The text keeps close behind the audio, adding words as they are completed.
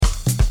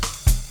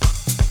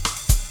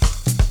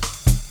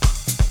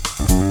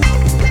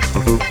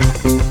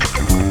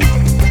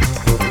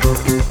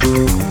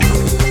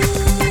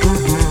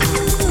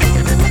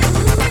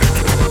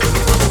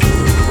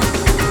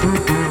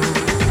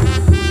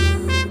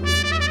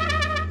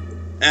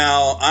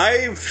Now,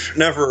 I've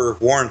never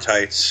worn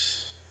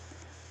tights,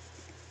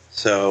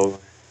 so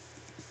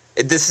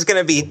This is going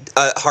to be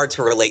hard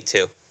to relate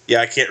to.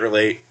 yeah, I can't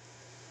relate.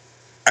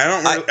 I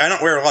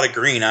don't wear a lot of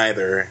green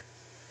either.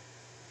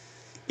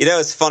 You know,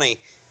 it's funny.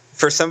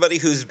 For somebody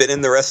who's been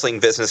in the wrestling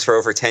business for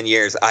over 10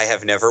 years, I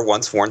have never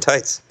once worn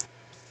tights.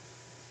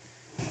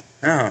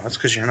 No, that's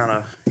because you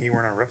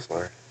weren't a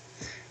wrestler.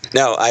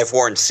 No, I've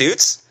worn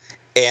suits,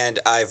 and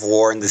I've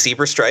worn the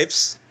zebra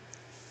stripes.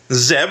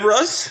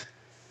 Zebras?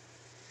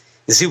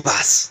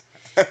 Zubas.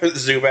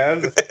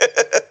 Zubaz?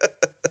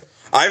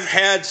 I've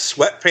had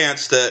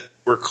sweatpants that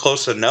were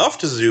close enough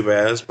to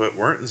Zubaz, but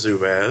weren't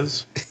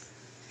Zubaz.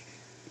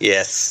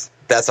 Yes,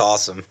 that's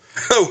awesome.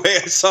 Oh,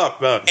 wait, I saw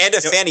and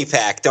a fanny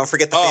pack. Don't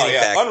forget the fanny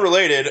pack.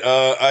 Unrelated,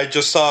 I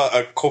just saw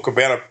a Cole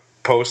Cabana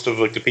post of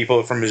like the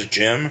people from his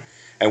gym,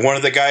 and one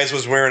of the guys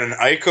was wearing an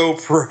Ico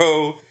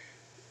Pro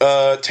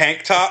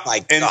tank top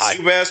and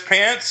Zubaz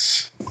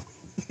pants.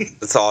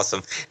 That's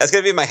awesome. That's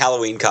going to be my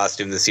Halloween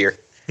costume this year.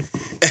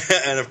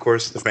 And, of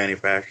course, the fanny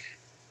pack.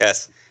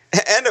 Yes.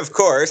 And, of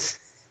course,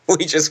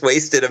 we just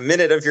wasted a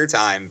minute of your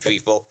time,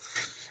 people.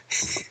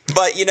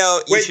 But, you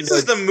know... Wait, this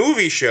is the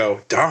movie show.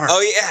 Darn.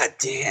 Oh, yeah.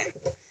 Damn.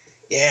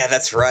 Yeah,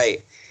 that's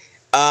right.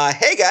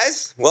 Hey,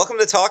 guys. Welcome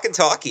to Talkin'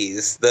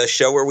 Talkies, the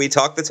show where we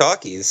talk the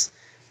talkies.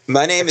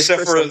 My name is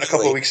Chris. Except for a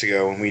couple of weeks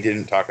ago when we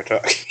didn't talk a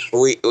talkie.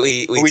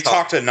 We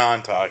talked a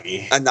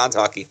non-talkie. A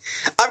non-talkie.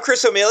 I'm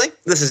Chris O'Mealy.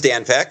 This is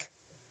Dan Peck.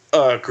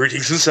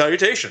 Greetings and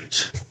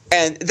salutations.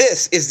 And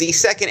this is the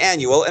second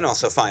annual and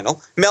also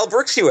final Mel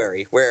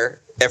Brooksuary, where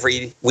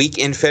every week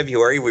in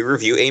February we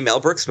review a Mel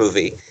Brooks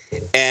movie.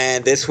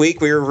 And this week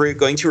we are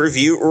going to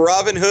review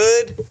Robin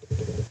Hood,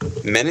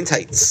 Men in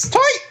Tights.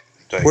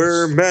 Tights.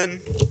 We're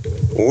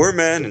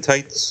men in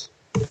tights.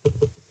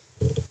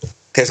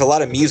 There's a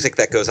lot of music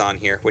that goes on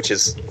here, which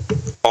is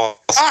awesome.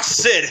 I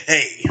said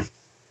hey.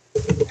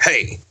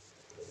 Hey.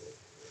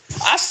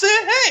 I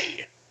said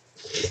hey.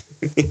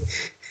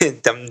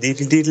 Dum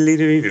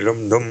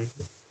dum dum.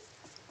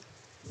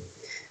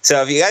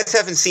 So if you guys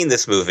haven't seen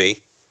this movie,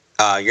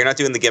 you're not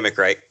doing the gimmick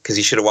right, because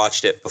you should have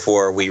watched it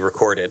before we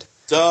recorded.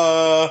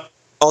 Duh.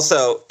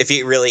 Also, if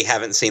you really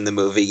haven't seen the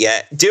movie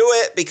yet, do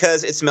it,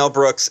 because it's Mel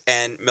Brooks,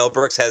 and Mel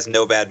Brooks has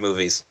no bad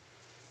movies.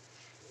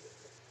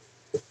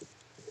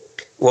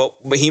 Well,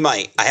 he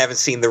might. I haven't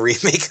seen the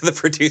remake of The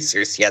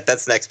Producers yet.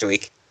 That's next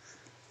week.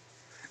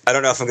 I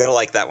don't know if I'm going to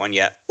like that one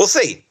yet. We'll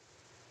see.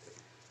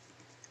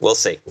 We'll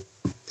see.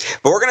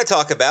 But we're going to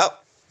talk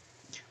about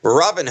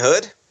Robin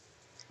Hood,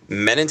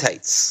 Men in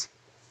Tights.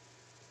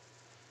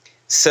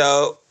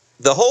 So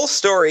the whole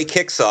story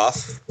kicks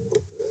off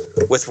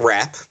with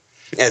rap,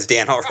 as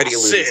Dan already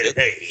alluded to.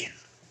 Hey.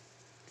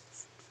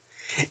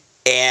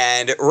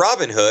 And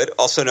Robin Hood,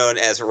 also known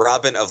as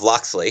Robin of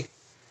Locksley.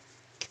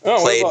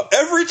 Oh,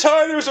 every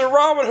time there's a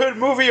Robin Hood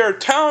movie, our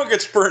town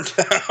gets burnt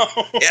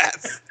down.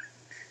 Yes.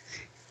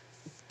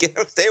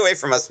 Stay away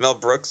from us, Mel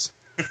Brooks.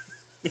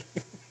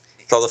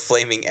 All the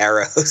flaming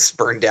arrows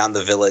burned down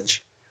the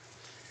village.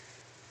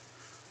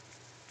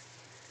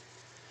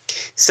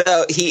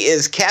 So he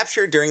is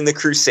captured during the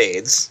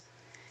Crusades,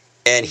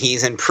 and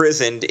he's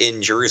imprisoned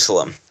in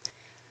Jerusalem,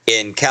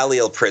 in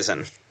Khalil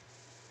prison.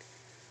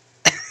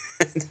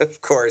 And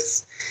of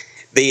course,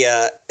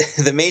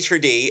 the maitre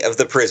d' of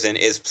the prison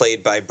is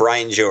played by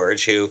Brian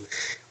George, who,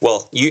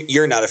 well,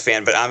 you're not a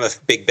fan, but I'm a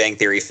Big Bang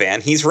Theory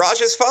fan. He's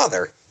Raj's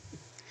father.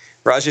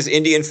 Raj's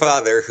Indian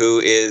father,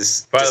 who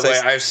is... By the way,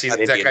 I've seen...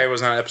 That guy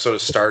was on an episode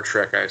of Star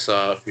Trek I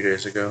saw a few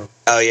days ago.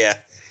 Oh, yeah.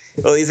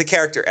 Well, he's a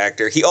character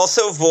actor. He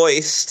also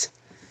voiced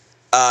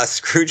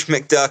Scrooge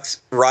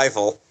McDuck's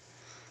rival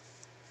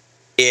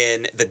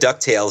in the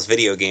DuckTales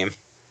video game.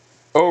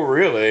 Oh,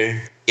 really?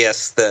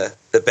 Yes, the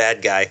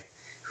bad guy,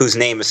 whose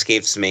name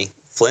escapes me.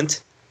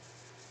 Flint,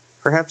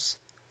 perhaps?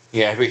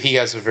 Yeah, but he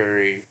has a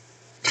very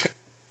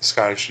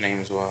Scottish name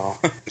as well.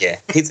 Yeah,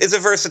 he's a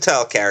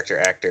versatile character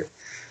actor.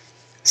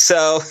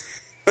 So,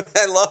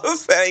 I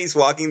love how he's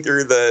walking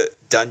through the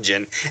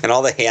dungeon and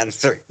all the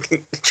hands are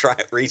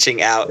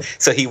reaching out,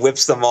 so he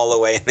whips them all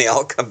away and they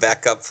all come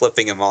back up,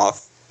 flipping him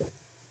off.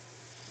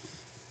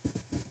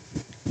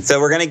 So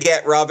we're going to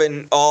get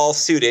Robin all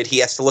suited. He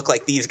has to look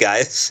like these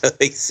guys, so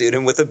they suit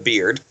him with a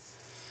beard.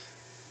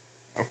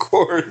 Of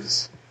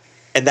course.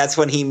 And that's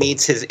when he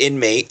meets his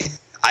inmate,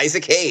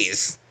 Isaac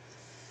Hayes.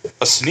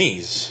 A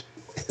sneeze.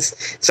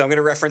 So I'm going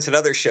to reference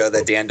another show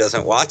that Dan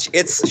doesn't watch.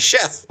 It's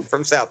Chef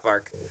from South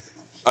Park.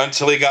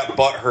 Until he got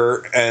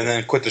butthurt and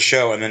then quit the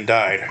show and then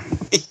died.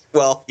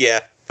 Well, yeah,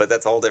 but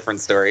that's a whole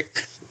different story.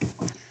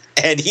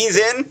 And he's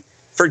in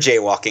for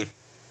jaywalking.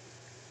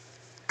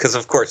 Because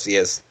of course he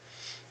is.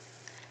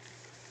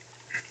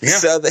 Yeah.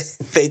 So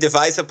they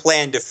devise a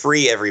plan to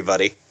free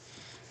everybody.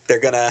 They're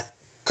going to...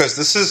 Because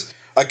this is,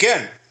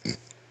 again,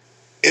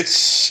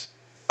 it's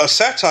a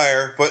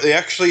satire, but they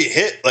actually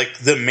hit, like,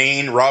 the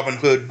main Robin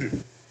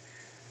Hood,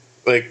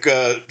 like,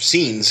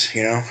 scenes,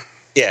 you know?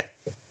 Yeah.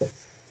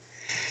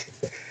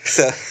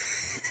 So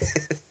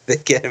they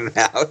get him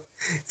out.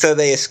 So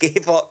they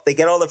escape. They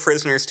get all the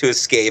prisoners to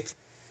escape.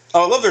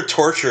 Oh, I love their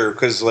torture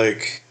because,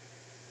 like,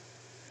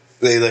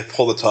 They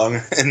pull the tongue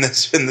in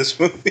this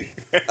movie.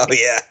 Oh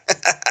yeah.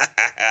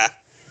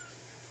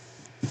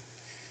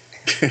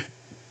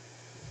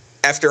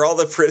 After all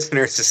the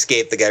prisoners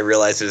escape, the guy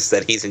realizes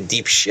that he's in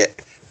deep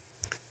shit.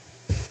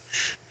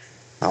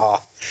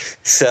 Oh,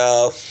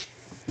 so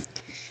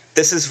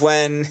this is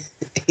when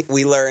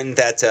we learn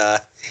that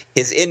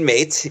his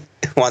inmate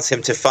wants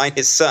him to find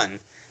his son,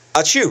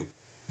 Achoo.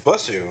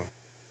 Bless you.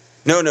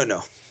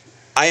 No.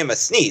 I am a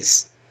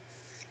sneeze.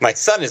 My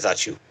son is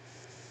Achoo.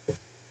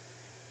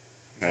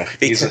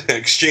 He's an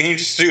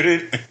exchange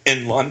student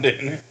in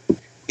London.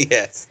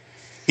 Yes.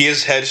 He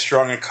is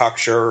headstrong and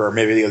cocksure, or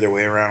maybe the other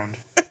way around.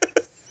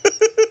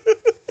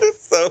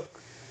 So,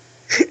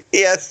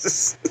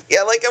 yes,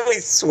 I like how he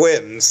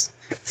swims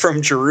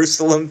from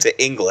Jerusalem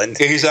to England.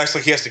 Yeah, he's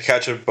actually, he has to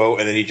catch a boat,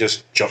 and then he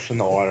just jumps in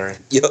the water.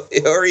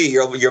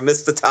 You'll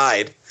miss the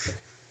tide.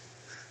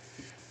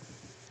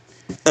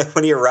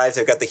 When he arrives,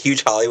 I've got the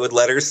huge Hollywood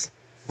letters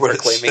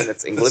proclaiming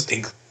that's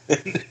England.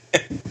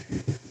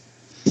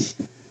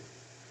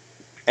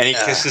 And he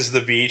kisses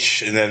the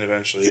beach, and then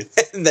eventually...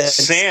 and then,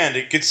 sand,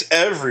 it gets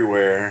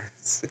everywhere.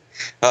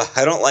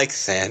 I don't like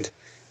sand.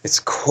 It's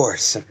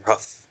coarse and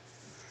rough.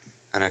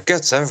 And it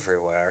gets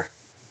everywhere.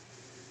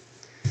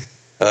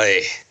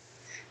 Are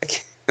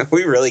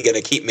we really going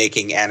to keep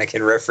making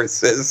Anakin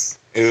references?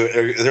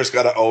 There's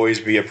got to always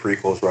be a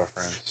prequels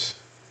reference.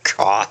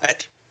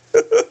 God.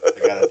 I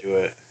got to do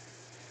it.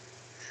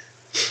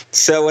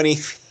 So when he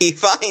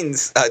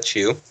finds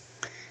Achoo,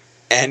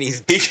 and he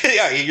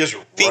just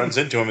runs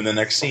into him in the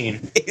next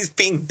scene. He's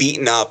being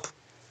beaten up.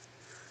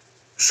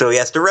 So he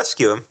has to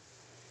rescue him.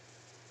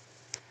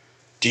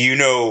 Do you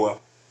know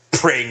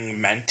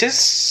Praying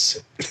Mantis?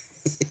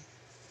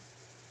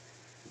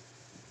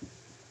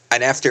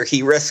 And after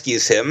he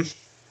rescues him,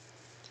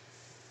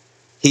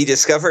 he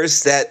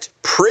discovers that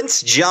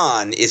Prince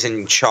John is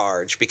in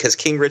charge because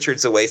King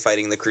Richard's away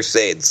fighting the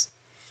Crusades.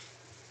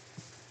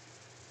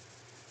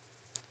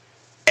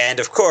 And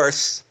of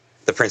course,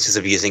 the prince is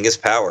abusing his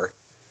power.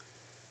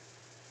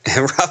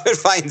 And Robin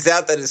finds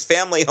out that his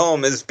family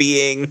home is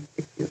being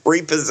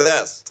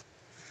repossessed.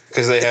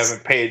 Because they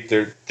haven't paid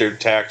their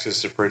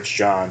taxes to Prince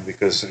John,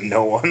 because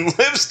no one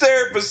lives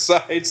there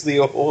besides the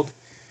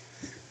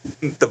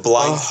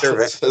blind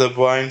servant. The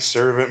blind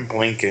servant,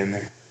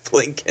 Blinken.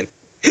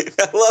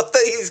 I love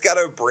that he's got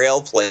a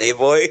Braille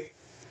Playboy,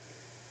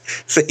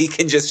 so he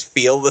can just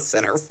feel the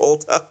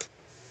centerfold up.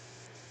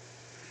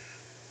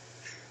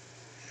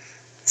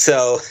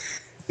 So,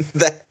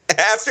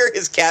 after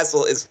his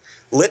castle is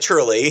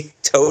literally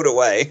towed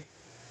away.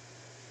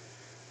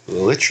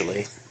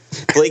 Literally.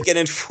 Blinken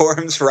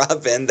informs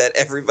Robin that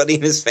everybody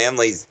in his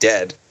family's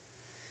dead.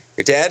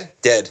 Your dad?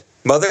 Dead.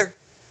 Mother?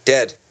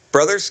 Dead.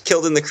 Brothers?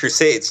 Killed in the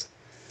Crusades.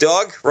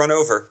 Dog? Run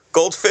over.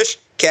 Goldfish?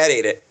 Cat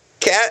ate it.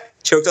 Cat?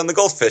 Choked on the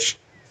goldfish.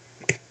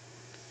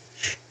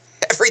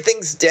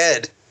 Everything's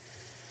dead.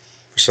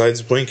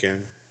 Besides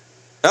Blinken.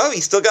 Oh,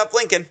 he still got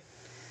Blinken.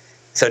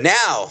 So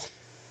now,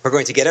 we're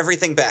going to get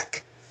everything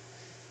back.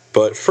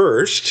 But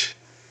first,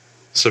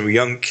 some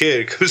young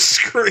kid comes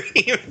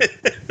screaming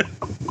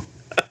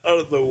out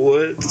of the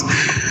woods.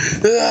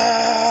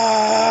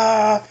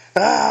 Ah,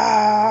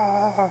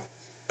 ah.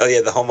 Oh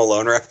yeah, the Home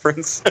Alone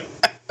reference.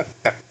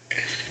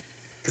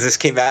 Because this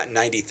came out in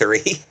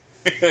 '93.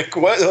 Like,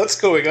 what's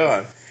going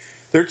on?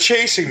 They're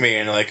chasing me,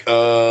 and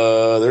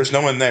there's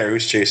no one there.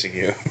 Who's chasing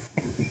you?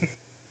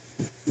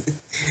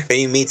 And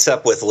he meets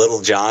up with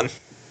Little John,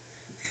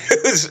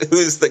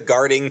 who's the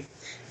guarding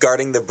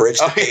the bridge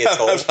to pay a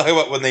toll. I was talking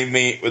about when they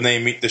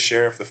meet the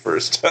sheriff the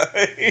first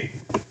time.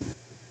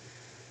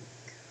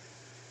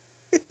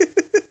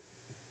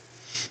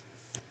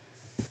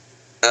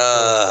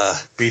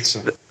 Beats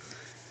him.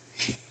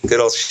 Good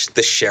old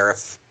the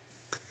sheriff.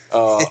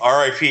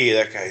 R.I.P.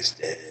 That guy's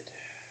dead.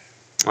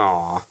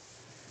 Aw.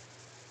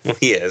 Well,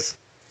 he is.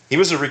 He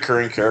was a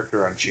recurring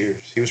character on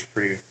Cheers. He was a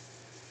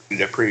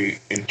pretty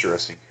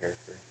interesting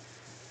character.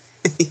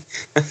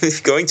 He's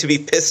going to be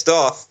pissed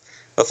off.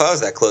 Well, if I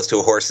was that close to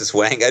a horse's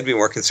wang, I'd be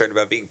more concerned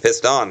about being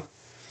pissed on.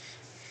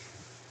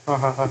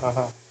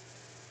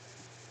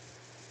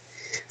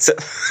 So,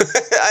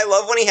 I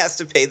love when he has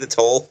to pay the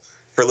toll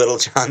for Little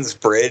John's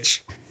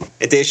bridge.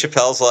 And Dave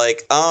Chappelle's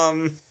like,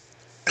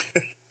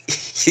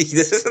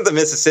 this isn't the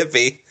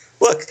Mississippi.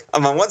 Look,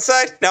 I'm on one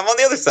side, now I'm on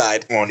the other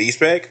side. I'm on the East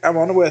Bank, I'm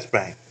on the West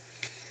Bank.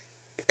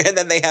 And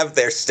then they have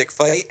their stick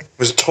fight.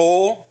 A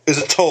toll is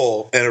a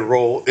toll, and a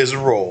roll is a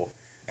roll.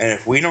 And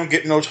if we don't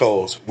get no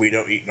tolls, we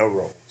don't eat no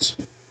rolls.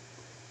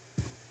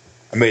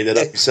 I made that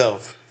up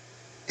myself.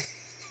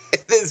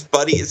 His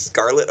buddy is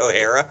Scarlett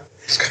O'Hara.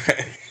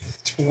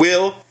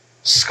 Will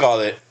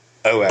Scarlett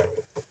O'Hara.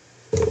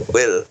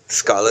 Will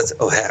Scarlett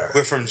O'Hara.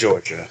 We're from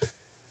Georgia.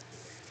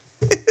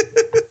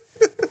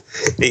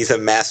 He's a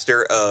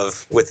master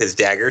with his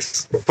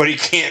daggers. But he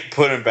can't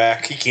put them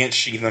back. He can't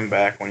sheath them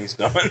back when he's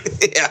done.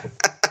 Yeah.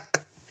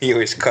 He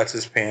always cuts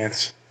his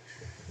pants.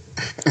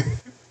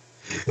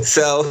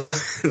 So,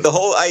 the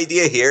whole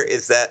idea here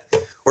is that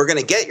we're going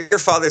to get your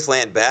father's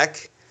land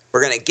back.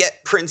 We're going to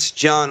get Prince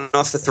John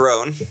off the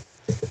throne.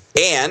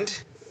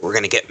 And we're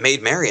going to get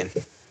Maid Marian.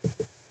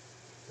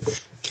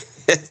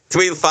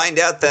 We find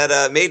out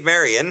that Maid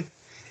Marian,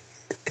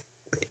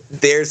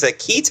 there's a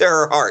key to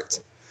her heart.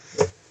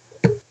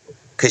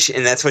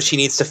 And that's what she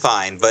needs to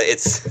find. But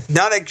it's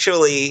not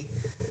actually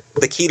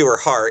the key to her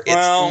heart.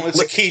 It's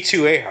a key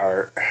to a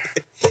heart.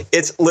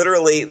 It's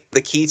literally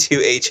the key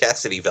to a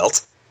chastity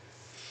belt.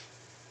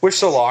 Which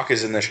the lock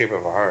is in the shape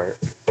of a heart.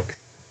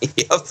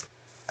 Yep.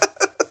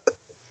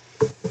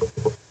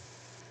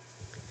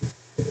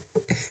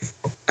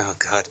 Oh,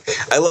 God.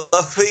 I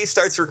love when he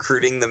starts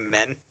recruiting the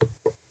men.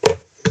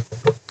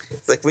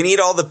 It's like, we need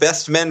all the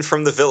best men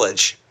from the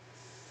village.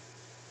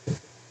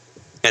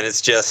 And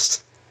it's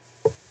just...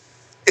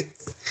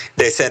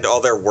 they send all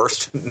their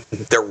worst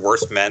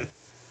men.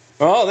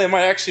 Well, they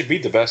might actually be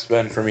the best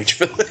men from each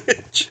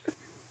village.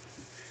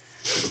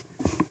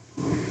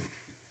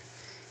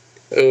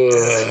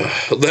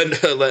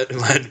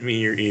 Lend me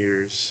your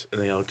ears,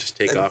 and they'll just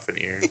take off an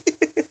ear.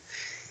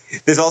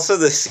 There's also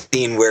the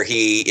scene where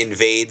he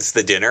invades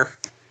the dinner.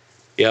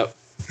 Yep.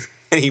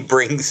 And he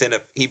brings in a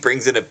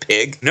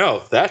pig.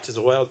 No, that is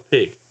a wild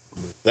pig.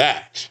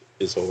 That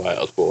is a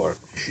wild boar.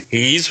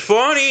 He's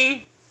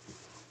funny.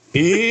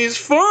 He's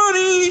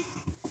funny.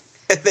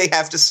 They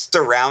have to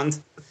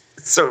surround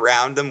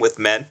him with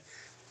men,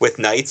 with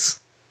knights.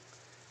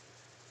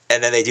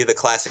 And then they do the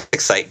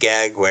classic sight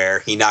gag where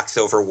he knocks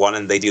over one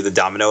and they do the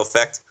domino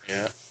effect.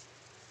 Yeah.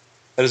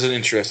 That is an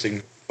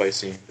interesting fight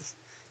scene.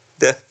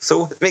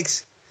 So it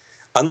makes...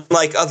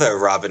 Unlike other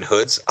Robin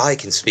Hoods, I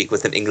can speak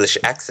with an English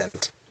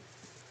accent.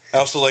 I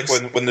also like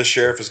when the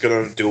sheriff is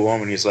going to duel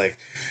him and he's like,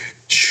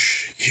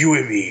 you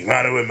and me,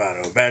 mano a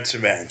mano, man to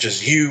man,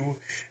 just you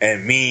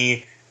and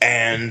me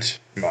and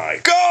my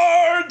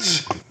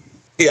guards!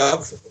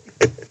 Yep.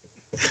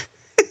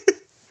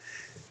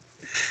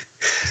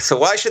 So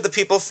why should the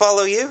people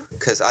follow you?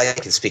 Because I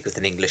can speak with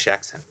an English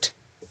accent.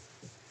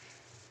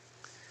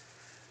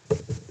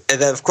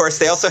 And then, of course,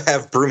 they also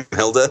have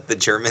Broomhilda, the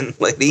German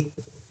lady.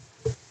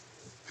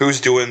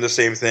 Who's doing the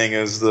same thing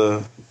as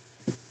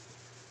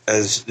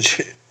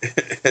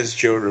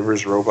Joe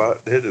Rivers'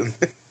 robot did.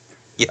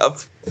 Yep.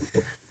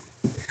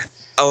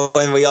 Oh,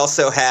 and we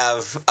also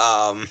have...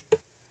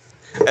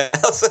 I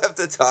also have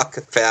to talk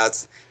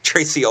about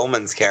Tracy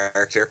Ullman's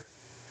character.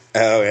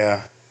 Oh,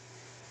 yeah.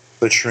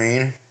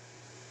 Latrine?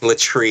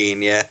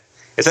 Latrine, yeah.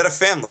 Is that a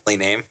family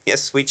name?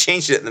 Yes, we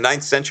changed it in the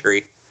 9th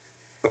century.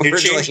 You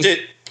changed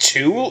it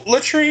to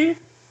Latrine?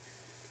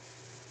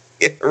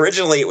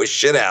 Originally, it was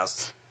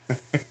Shithouse.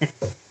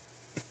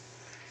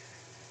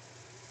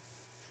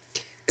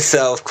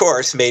 So, of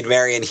course, Maid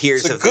Marian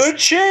hears of this. It's a good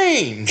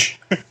change!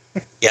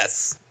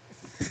 Yes.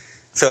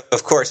 So,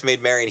 of course,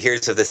 Maid Marian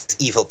hears of this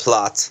evil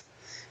plot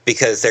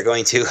because they're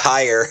going to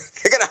hire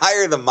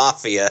the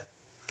mafia.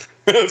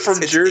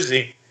 From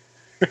Jersey.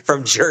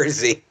 From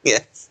Jersey,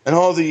 yes. In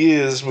all the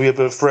years we have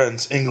been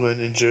friends,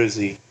 England and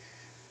Jersey.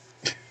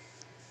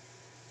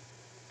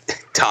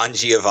 Don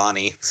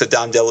Giovanni. So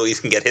Dom DeLuise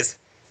can get his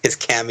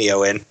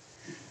cameo in.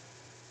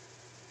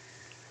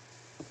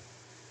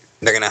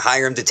 They're going to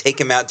hire him to take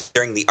him out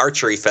during the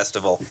archery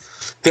festival.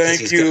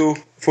 Thank you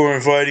for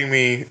inviting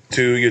me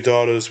to your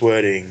daughter's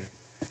wedding.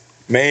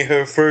 May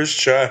her first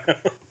child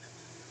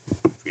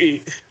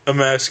be a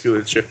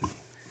masculine child.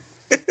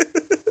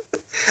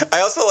 I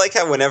also like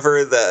how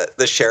whenever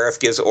the sheriff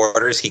gives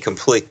orders, he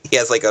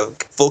has like a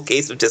full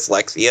case of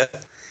dyslexia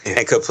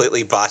and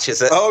completely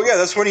botches it. Oh yeah,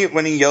 that's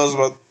when he yells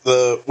about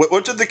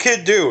what did the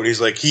kid do? And he's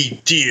like, he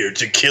dared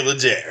to kill a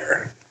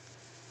dare.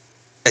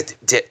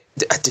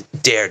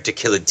 Dared to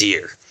kill a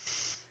deer.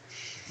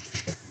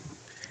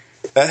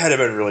 That had to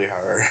been really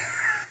hard.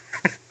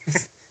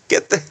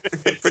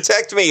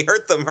 Protect me,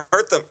 hurt them,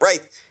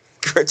 right?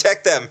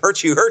 Protect them,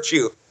 hurt you.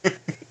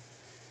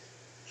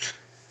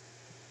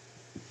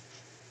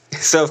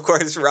 So, of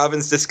course,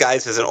 Robin's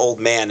disguised as an old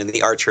man in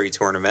the archery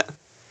tournament.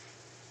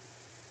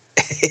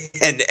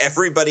 And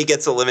everybody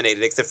gets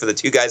eliminated except for the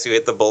two guys who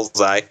hit the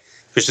bullseye,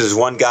 which is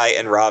one guy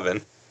and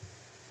Robin.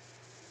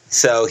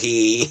 So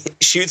he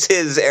shoots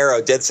his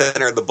arrow dead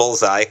center of the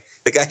bullseye.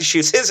 The guy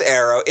shoots his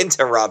arrow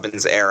into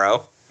Robin's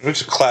arrow.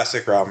 It's a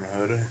classic Robin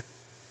Hood.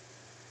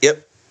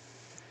 Yep.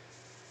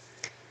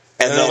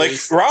 And then like,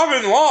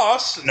 Robin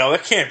lost? No,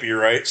 that can't be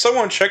right.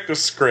 Someone check the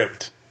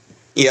script.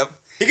 Yep.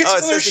 He gets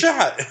another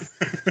shot.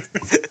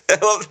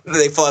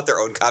 They pull out their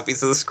own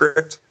copies of the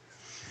script.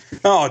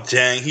 Oh,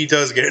 dang. He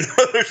does get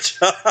another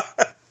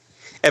shot.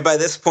 And by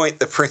this point,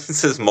 the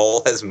prince's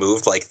mole has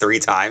moved like 3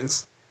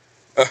 times.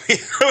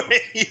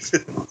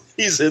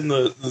 He's in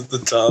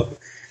the tub,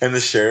 and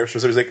the sheriff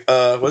was like,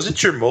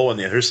 wasn't your mole on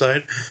the other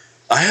side?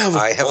 I have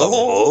a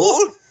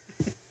mole?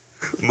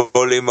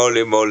 Moly.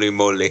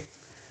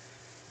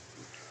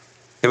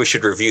 Maybe we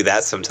should review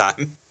that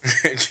sometime.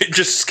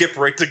 Just skip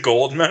right to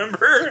gold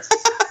member.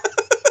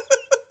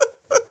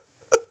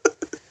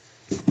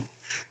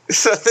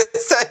 So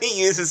this time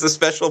he uses a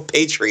special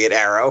Patriot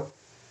arrow,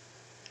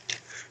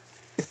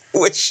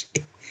 which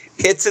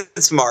hits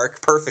its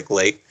mark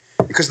perfectly.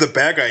 Because the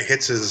bad guy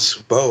hits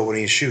his bow when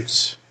he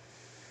shoots.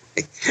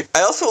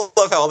 I also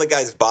love how all the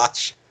guys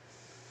botch.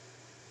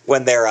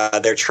 when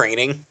they're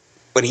training,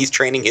 when he's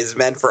training his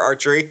men for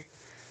archery,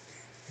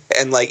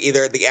 and like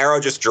either the arrow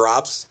just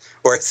drops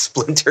or it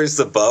splinters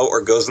the bow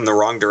or goes in the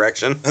wrong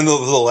direction. And the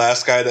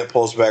last guy that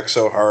pulls back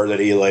so hard that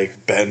he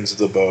like bends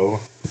the bow.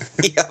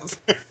 Yep.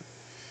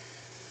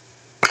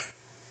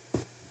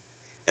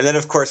 And then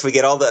of course we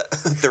get all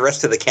the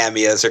rest of the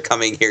cameos are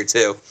coming here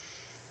too,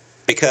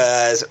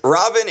 because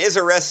Robin is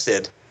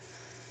arrested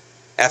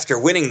after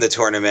winning the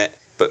tournament,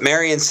 but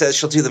Marion says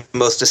she'll do the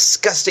most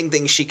disgusting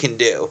thing she can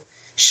do.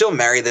 She'll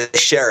marry the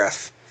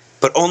sheriff,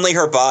 but only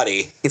her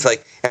body. He's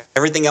like,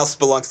 everything else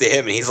belongs to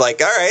him. And he's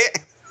like, all right,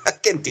 I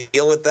can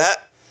deal with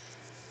that.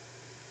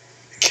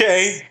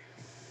 Okay.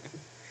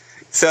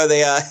 So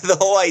the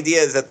whole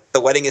idea is that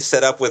the wedding is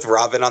set up with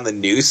Robin on the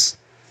noose.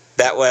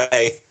 That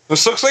way...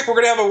 This looks like we're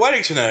going to have a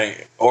wedding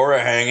tonight. Or a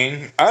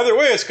hanging. Either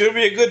way, it's going to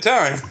be a good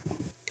time.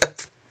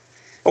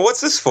 Well, what's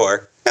this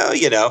for? Oh,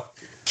 in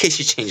case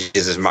she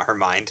changes her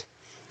mind.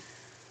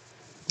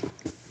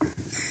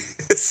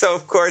 So,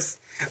 of course...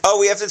 Oh,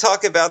 we have to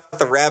talk about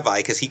the rabbi,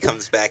 because he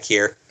comes back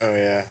here. Oh,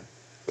 yeah.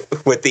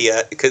 With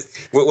because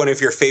one of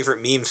your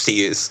favorite memes to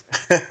use.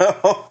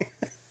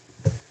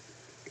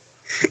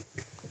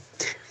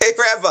 Hey,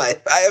 Rabbi,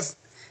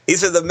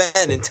 these are the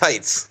men in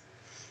tights.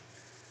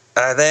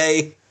 Are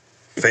they...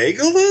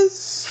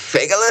 Fageless?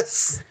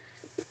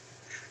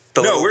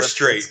 No, we're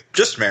straight.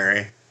 Just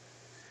Mary.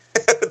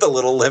 The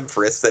little limp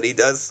wrist that he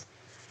does.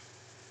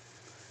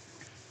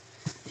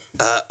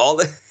 All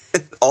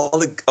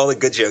the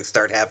good jokes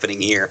start happening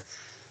here.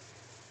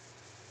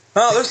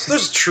 Oh,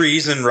 there's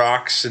trees and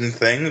rocks and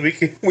things.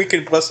 We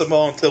can bless them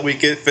all until we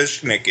get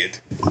fish naked.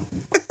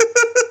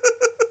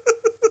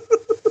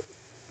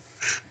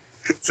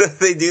 So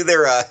they do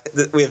their.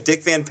 We have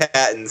Dick Van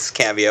Patten's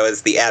cameo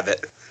as the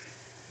abbot.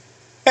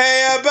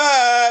 Hey,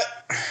 Abbott!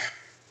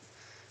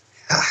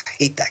 I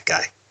hate that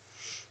guy.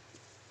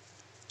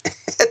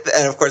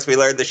 And of course, we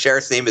learned the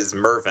sheriff's name is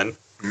Mervyn.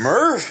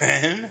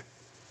 Mervyn?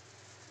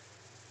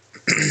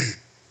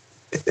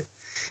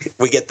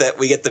 We get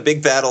the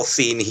big battle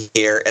scene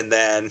here, and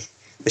then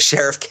the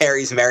sheriff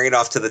carries Marion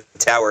off to the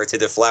tower to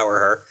deflower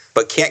her,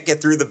 but can't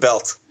get through the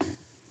belt.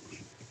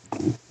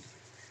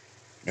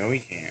 No, he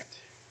can't.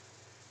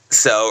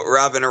 So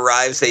Robin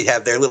arrives, they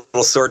have their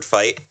little sword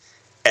fight,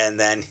 and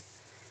then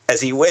as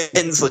he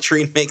wins,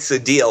 Latrine makes a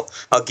deal.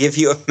 I'll give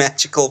you a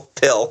magical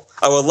pill,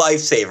 a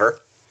lifesaver,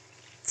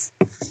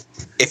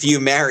 if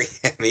you marry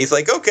him. He's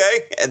like,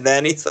 okay, and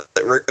then he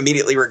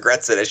immediately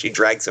regrets it as she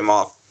drags him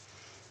off.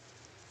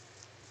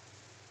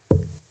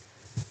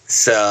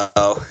 So,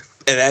 and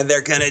then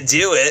they're going to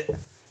do it,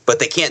 but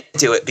they can't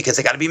do it because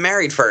they got to be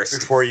married first.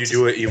 Before you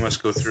do it, you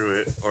must go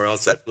through it, or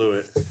else I blew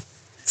it.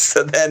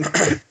 So then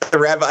the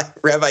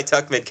Rabbi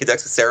Tuckman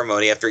conducts a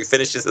ceremony after he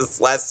finishes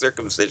his last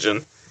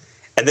circumcision.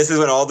 And this is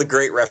when all the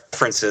great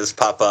references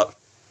pop up.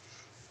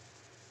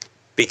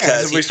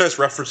 Because he starts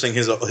referencing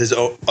his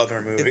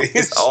other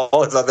movies.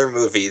 All his other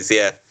movies,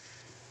 yeah.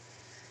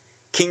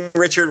 King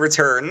Richard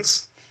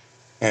returns.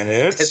 And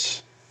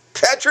it's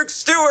Patrick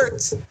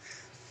Stewart!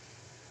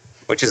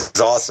 Which is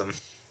awesome.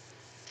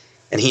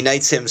 And he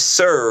knights him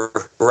Sir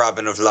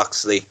Robin of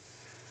Locksley.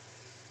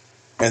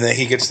 And then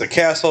he gets the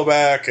castle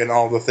back and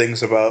all the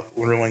things about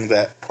ruling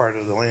that part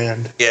of the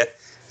land. Yeah.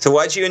 So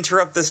why'd you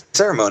interrupt this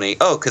ceremony?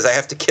 Oh, because I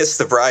have to kiss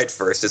the bride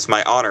first. It's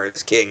my honor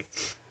as king.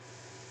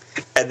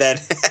 And then,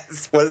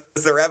 what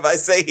does the rabbi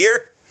say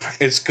here?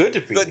 It's good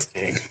to be the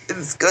king.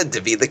 It's good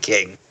to be the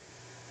king.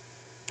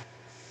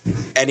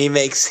 And he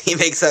makes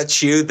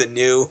Achu the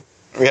new...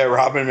 Yeah,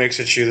 Robin makes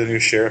Achu the new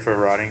sheriff of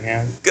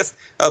Rottingham.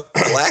 A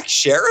black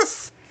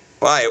sheriff?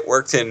 Why, it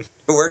worked in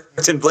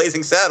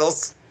Blazing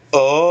Saddles.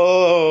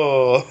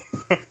 Oh.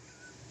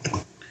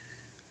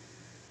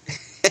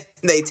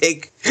 They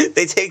take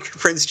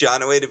Prince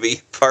John away to be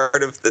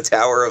part of the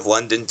Tower of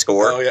London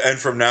tour. Oh yeah, and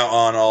from now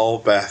on, all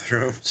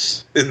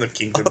bathrooms in the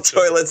kingdom, all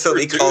toilets will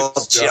be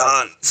called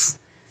John's.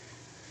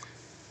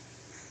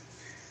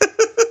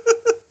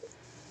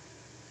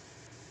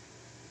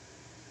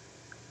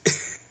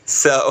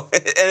 So,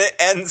 and it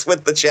ends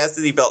with the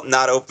chastity belt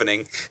not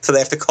opening, so they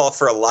have to call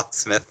for a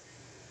locksmith.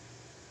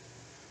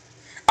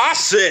 I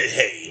said,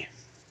 hey.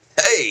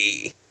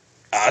 Hey.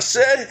 I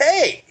said,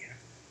 hey.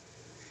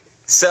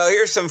 So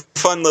here's some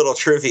fun little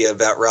trivia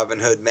about Robin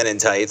Hood Men in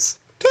Tights.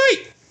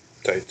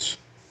 Tights.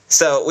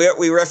 So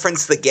we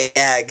referenced the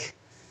gag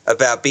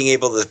about being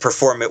able to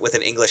perform it with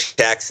an English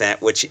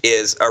accent, which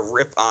is a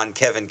rip on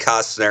Kevin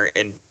Costner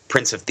in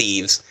Prince of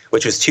Thieves,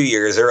 which was 2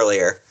 years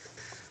earlier.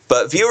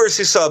 But viewers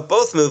who saw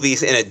both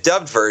movies in a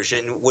dubbed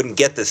version wouldn't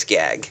get this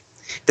gag.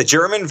 The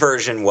German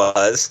version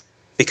was,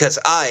 because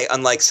I,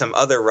 unlike some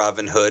other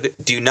Robin Hood,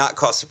 do not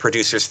cost the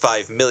producers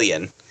 $5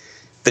 million.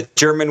 The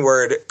German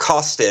word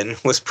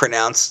Kosten was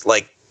pronounced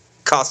like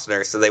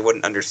Costner, so they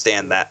wouldn't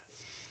understand that.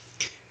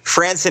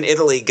 France and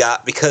Italy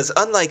got, because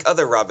unlike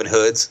other Robin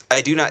Hoods,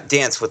 I do not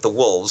dance with the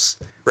wolves,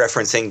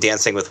 referencing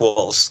Dancing with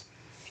Wolves.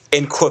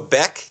 In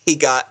Quebec, he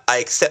got I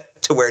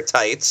accept to wear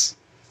tights,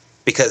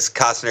 because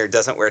Costner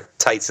doesn't wear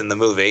tights in the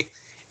movie.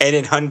 And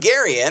in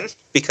Hungarian,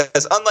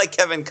 because unlike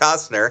Kevin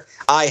Costner,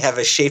 I have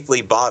a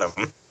shapely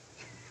bottom.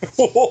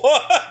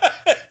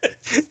 What?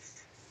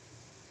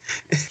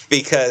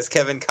 Because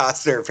Kevin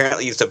Costner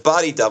apparently used a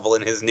body double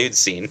in his nude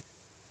scene.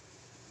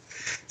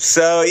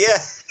 So, yeah.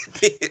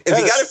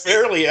 That is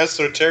fairly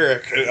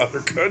esoteric in other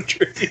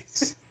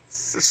countries.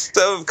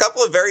 So, a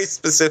couple of very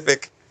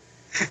specific,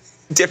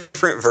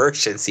 different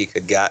versions you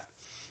could get.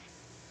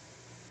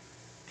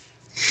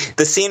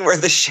 The scene where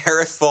the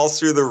sheriff falls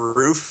through the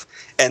roof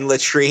and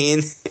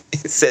latrine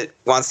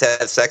wants to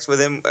have sex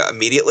with him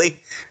immediately,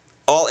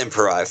 all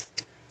improv.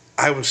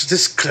 I was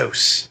this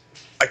close.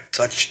 I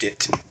touched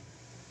it.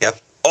 Yep,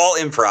 all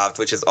improv,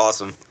 which is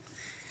awesome.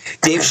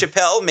 Dave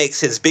Chappelle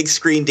makes his big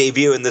screen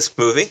debut in this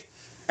movie.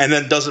 And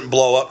then doesn't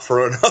blow up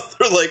for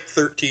another,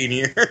 13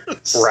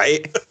 years.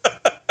 Right.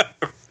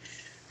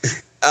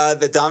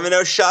 The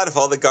domino shot of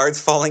all the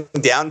guards falling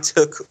down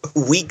took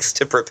weeks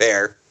to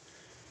prepare.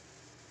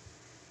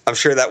 I'm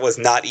sure that was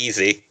not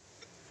easy.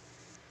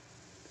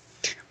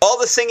 All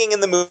the singing in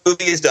the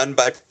movie is done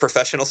by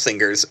professional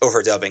singers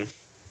overdubbing.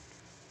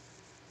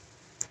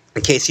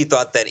 In case you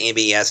thought that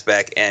Amy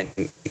Asbeck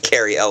and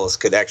Carrie Ellis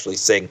could actually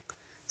sing.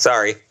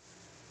 Sorry.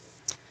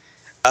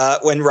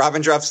 When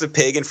Robin drops the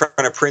pig in front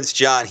of Prince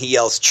John, he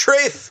yells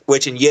 "treif,"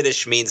 which in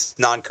Yiddish means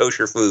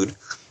non-kosher food.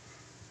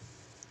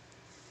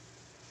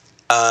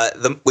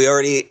 We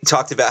already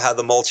talked about how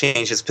the mole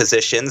changes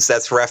positions.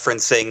 That's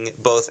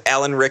referencing both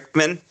Alan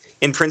Rickman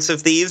in Prince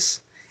of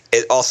Thieves.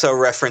 It also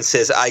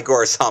references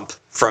Igor's hump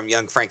from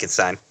Young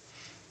Frankenstein.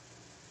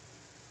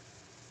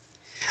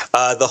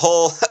 The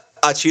whole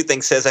Achute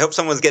thing says, I hope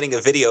someone's getting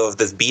a video of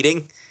this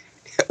beating.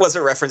 It was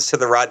a reference to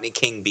the Rodney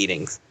King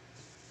beatings.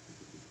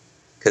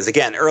 Because,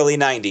 again, early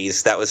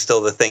 90s, that was still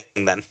the thing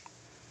then.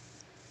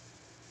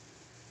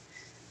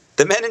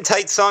 The Men in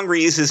Tights song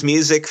reuses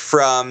music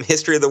from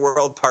History of the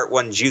World Part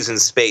 1, Jews in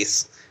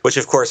Space, which,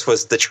 of course,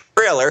 was the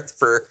trailer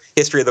for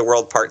History of the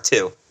World Part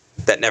 2.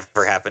 That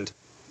never happened.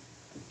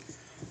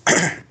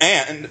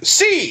 And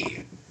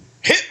C,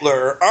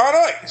 Hitler on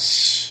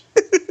ice.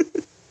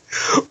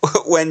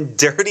 When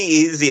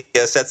Dirty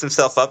Ezio sets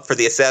himself up for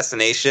the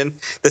assassination,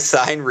 the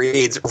sign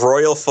reads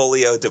Royal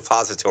Folio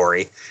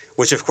Depository,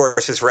 which of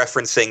course is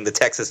referencing the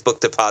Texas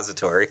Book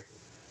Depository.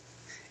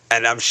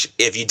 And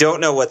if you don't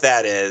know what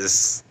that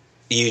is,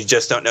 you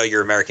just don't know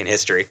your American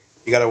history.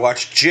 You gotta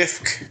watch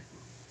JFK,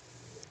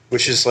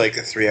 which is like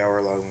a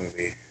 3-hour-long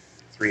movie.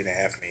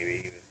 3.5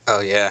 maybe. Oh,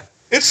 yeah.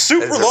 It's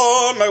super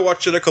long. I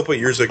watched it a couple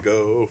years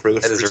ago for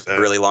the first time. That is a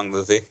really long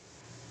movie.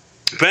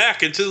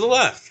 Back and to the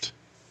left.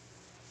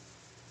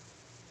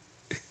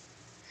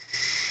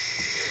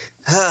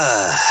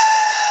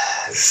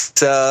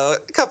 So,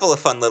 a couple of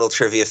fun little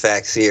trivia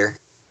facts here.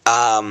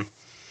 Of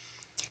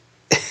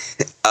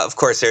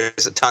course,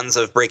 there's tons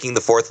of breaking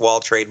the fourth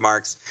wall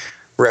trademarks,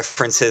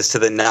 references to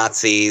the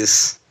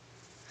Nazis,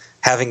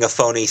 having a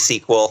phony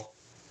sequel.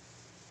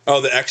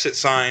 Oh, the exit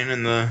sign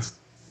and the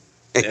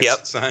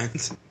yep.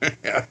 signs.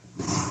 Yeah.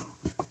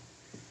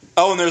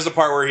 Oh, and there's the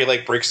part where he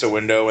breaks a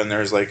window and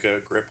there's a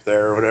grip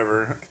there or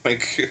whatever.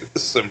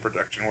 Some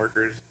production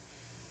workers.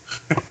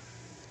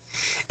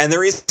 And the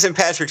reason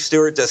Patrick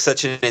Stewart does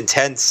such an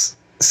intense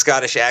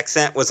Scottish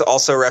accent was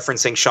also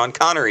referencing Sean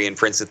Connery in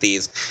Prince of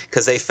Thieves,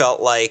 because they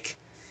felt like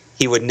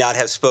he would not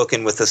have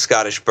spoken with the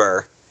Scottish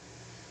burr.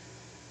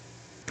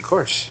 Of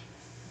course.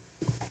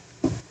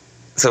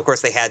 So, of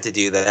course, they had to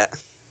do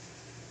that.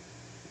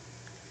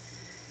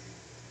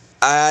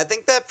 I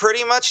think that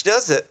pretty much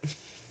does it.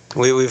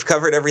 We've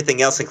covered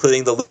everything else,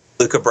 including the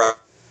Luca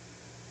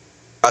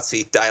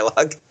Brasi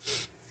dialogue.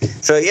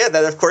 So, yeah,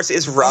 that, of course,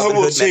 is Robin Hood. I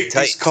will take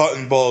these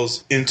cotton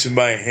balls into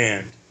my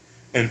hand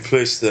and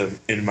place them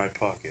in my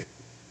pocket.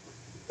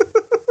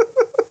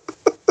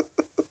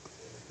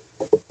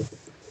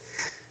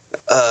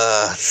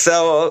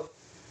 So,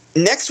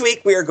 next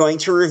week we are going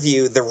to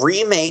review the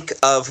remake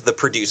of The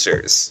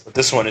Producers.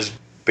 This one is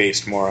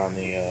based more on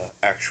the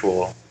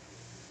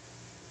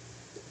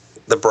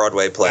the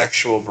Broadway play.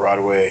 Actual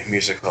Broadway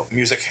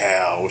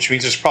musicale, which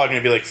means there's probably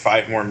going to be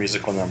 5 more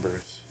musical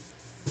numbers.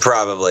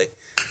 Probably.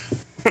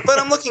 But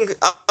I'm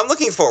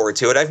looking forward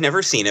to it. I've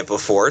never seen it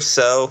before,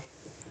 so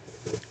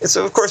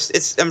of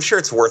course I'm sure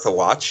it's worth a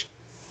watch.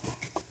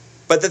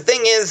 But the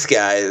thing is,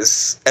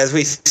 guys, as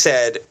we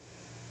said,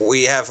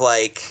 we have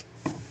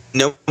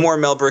no more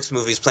Mel Brooks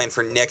movies planned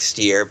for next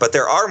year, but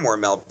there are more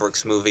Mel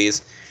Brooks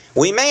movies.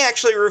 We may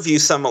actually review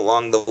some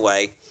along the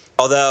way.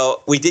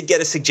 Although we did get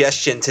a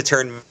suggestion to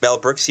turn Mel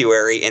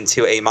Brooksuary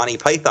into a Monty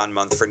Python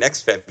month for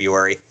next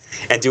February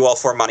and do all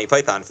 4 Monty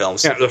Python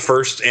films. Yeah, the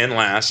first and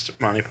last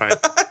Monty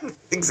Python.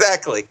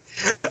 Exactly.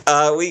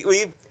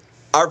 We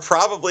are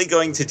probably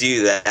going to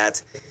do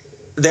that.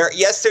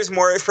 There's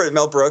more for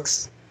Mel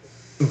Brooks,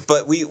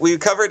 but we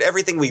covered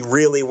everything we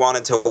really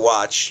wanted to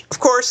watch. Of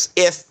course,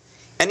 if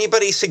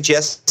anybody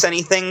suggests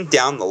anything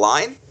down the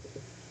line,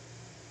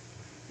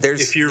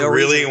 if you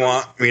really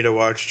want me to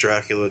watch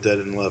Dracula Dead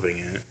and Loving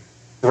It.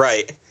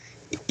 Right.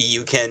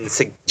 You can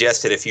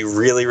suggest it if you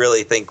really,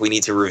 really think we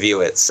need to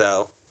review it.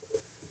 So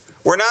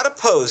We're not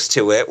opposed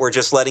to it. We're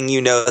just letting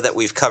you know that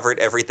we've covered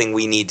everything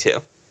we need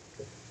to.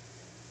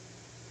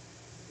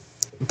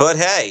 But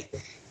hey,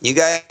 you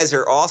guys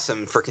are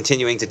awesome for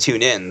continuing to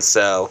tune in,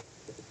 so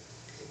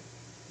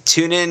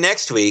tune in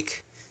next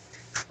week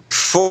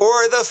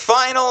for the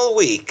final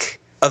week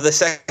of the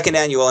second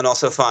annual and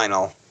also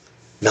final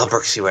Mel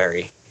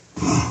Brooks-uary.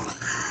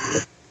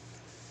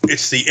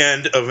 It's the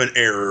end of an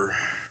era.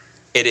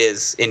 It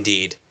is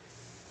indeed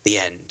the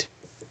end.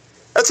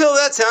 Until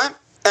that time,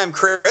 I'm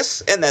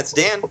Chris, and that's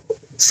Dan.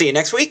 See you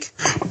next week.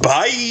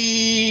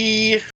 Bye!